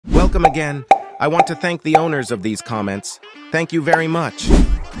Welcome again. I want to thank the owners of these comments. Thank you very much.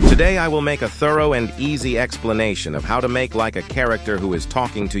 Today I will make a thorough and easy explanation of how to make like a character who is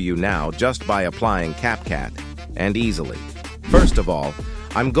talking to you now just by applying CapCut, and easily. First of all,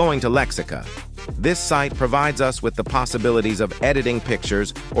 I'm going to Lexica. This site provides us with the possibilities of editing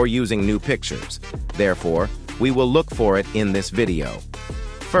pictures or using new pictures. Therefore, we will look for it in this video.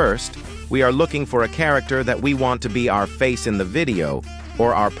 First, we are looking for a character that we want to be our face in the video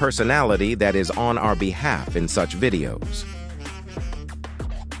or our personality that is on our behalf in such videos.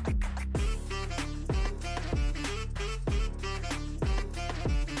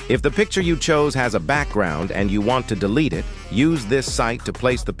 If the picture you chose has a background and you want to delete it, use this site to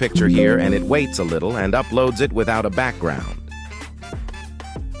place the picture here, and it waits a little and uploads it without a background.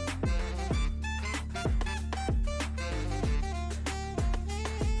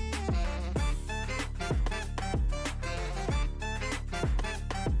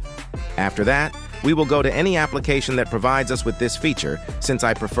 After that, we will go to any application that provides us with this feature. Since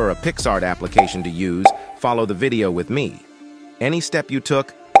I prefer a PixArt application to use, follow the video with me. Any step you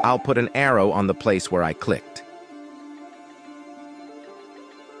took, I'll put an arrow on the place where I clicked.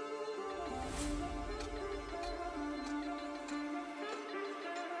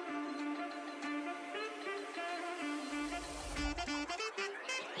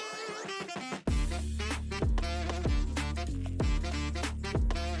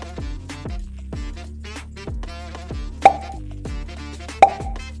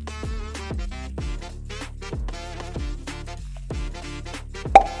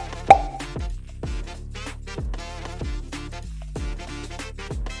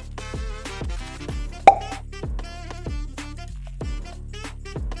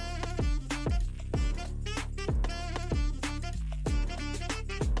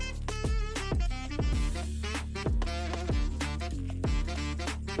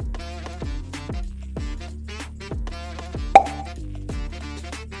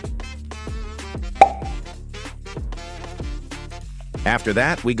 After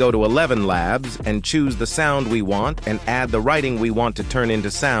that, we go to 11 Labs and choose the sound we want and add the writing we want to turn into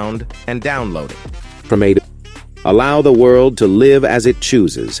sound and download it. From A to allow the world to live as it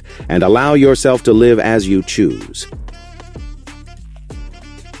chooses, and allow yourself to live as you choose.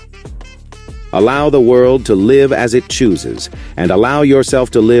 Allow the world to live as it chooses, and allow yourself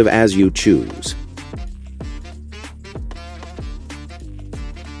to live as you choose.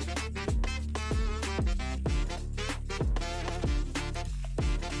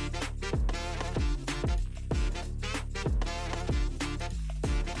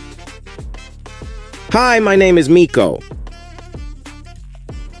 Hi, my name is Miko.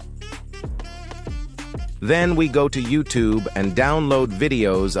 Then we go to YouTube and download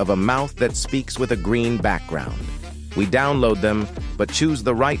videos of a mouth that speaks with a green background. We download them, but choose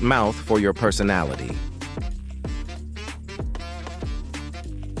the right mouth for your personality.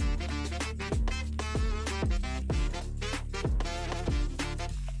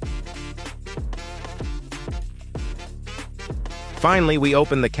 Finally, we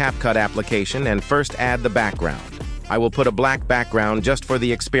open the CapCut application and first add the background. I will put a black background just for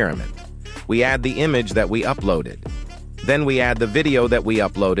the experiment. We add the image that we uploaded. Then we add the video that we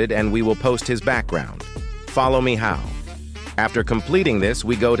uploaded and we will post his background. Follow me how. After completing this,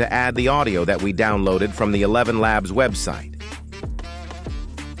 we go to add the audio that we downloaded from the 11 Labs website.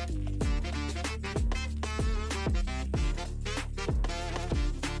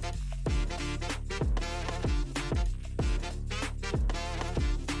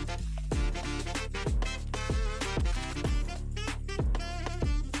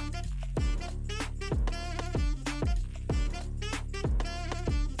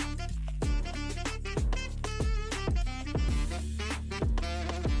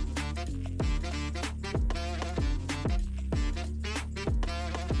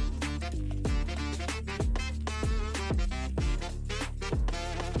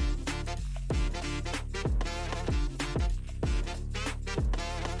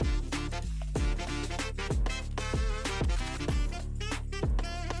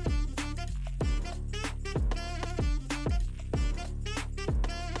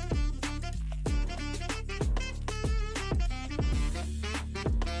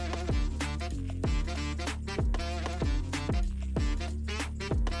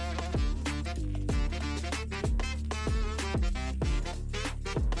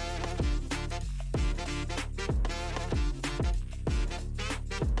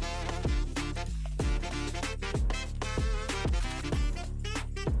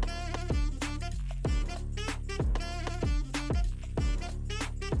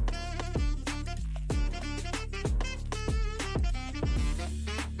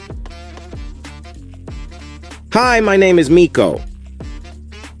 Hi, my name is Miko.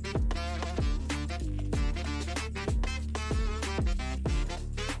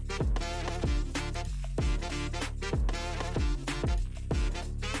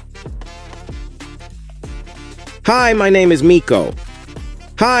 Hi, my name is Miko.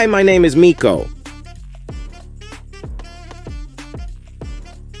 Hi, my name is Miko.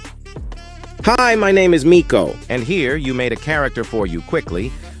 Hi, my name is Miko. And here you made a character for you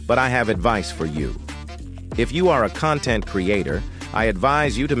quickly, but I have advice for you. If you are a content creator, I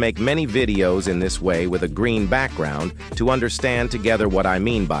advise you to make many videos in this way with a green background to understand together what I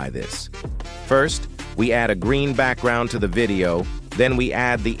mean by this. First, we add a green background to the video, then we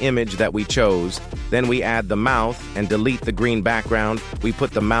add the image that we chose, then we add the mouth and delete the green background, we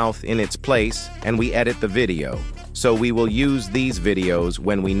put the mouth in its place, and we edit the video. So we will use these videos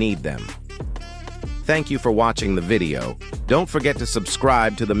when we need them. Thank you for watching the video. Don't forget to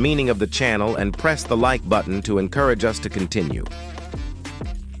subscribe to the meaning of the channel and press the like button to encourage us to continue.